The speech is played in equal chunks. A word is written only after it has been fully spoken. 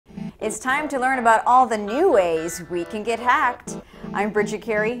It's time to learn about all the new ways we can get hacked. I'm Bridget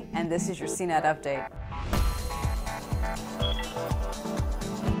Carey, and this is your CNET Update.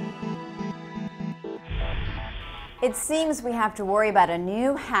 It seems we have to worry about a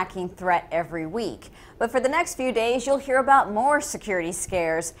new hacking threat every week. But for the next few days, you'll hear about more security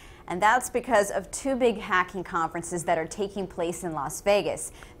scares. And that's because of two big hacking conferences that are taking place in Las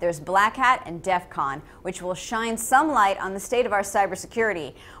Vegas. There's Black Hat and DEF CON, which will shine some light on the state of our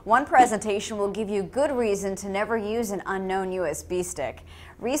cybersecurity. One presentation will give you good reason to never use an unknown USB stick.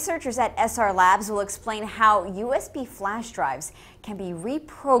 Researchers at SR Labs will explain how USB flash drives can be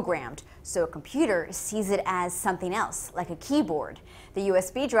reprogrammed so a computer sees it as something else, like a keyboard. The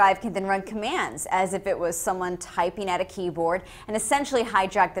USB drive can then run commands as if it was someone typing at a keyboard and essentially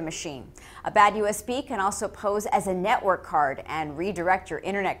hijack the machine. A bad USB can also pose as a network card and redirect your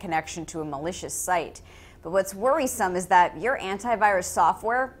internet connection to a malicious site. But what's worrisome is that your antivirus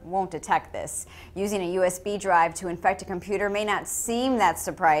software won't detect this. Using a USB drive to infect a computer may not seem that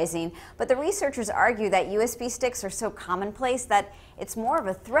surprising, but the researchers argue that USB sticks are so commonplace that it's more of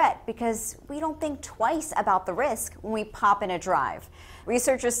a threat because we don't think twice about the risk when we pop in a drive.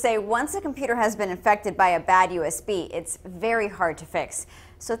 Researchers say once a computer has been infected by a bad USB, it's very hard to fix.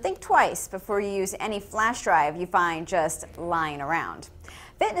 So think twice before you use any flash drive you find just lying around.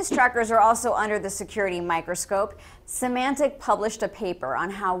 Fitness trackers are also under the security microscope. Symantec published a paper on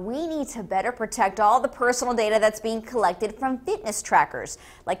how we need to better protect all the personal data that's being collected from fitness trackers,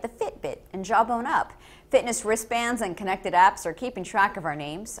 like the Fitbit and Jawbone Up. Fitness wristbands and connected apps are keeping track of our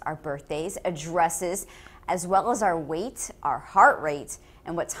names, our birthdays, addresses, as well as our weight, our heart rate,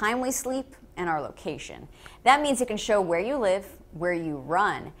 and what time we sleep, and our location. That means it can show where you live, where you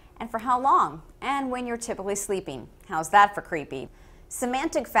run, and for how long, and when you're typically sleeping. How's that for creepy?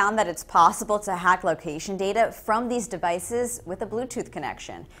 Symantec found that it's possible to hack location data from these devices with a Bluetooth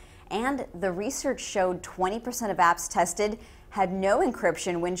connection. And the research showed 20% of apps tested had no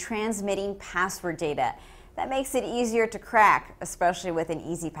encryption when transmitting password data. That makes it easier to crack, especially with an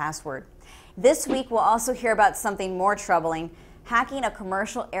easy password. This week, we'll also hear about something more troubling: hacking a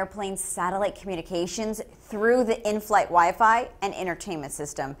commercial airplane's satellite communications through the in-flight Wi-Fi and entertainment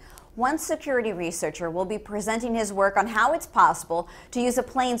system. One security researcher will be presenting his work on how it's possible to use a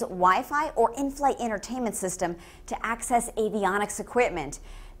plane's Wi-Fi or in-flight entertainment system to access avionics equipment.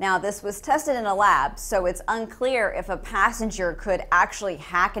 Now, this was tested in a lab, so it's unclear if a passenger could actually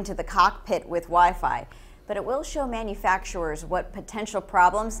hack into the cockpit with Wi-Fi. But it will show manufacturers what potential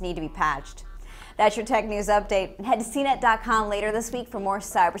problems need to be patched. That's your tech news update. And head to CNET.com later this week for more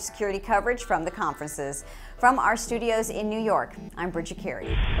cybersecurity coverage from the conferences. From our studios in New York, I'm Bridget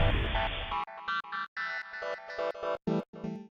Carey.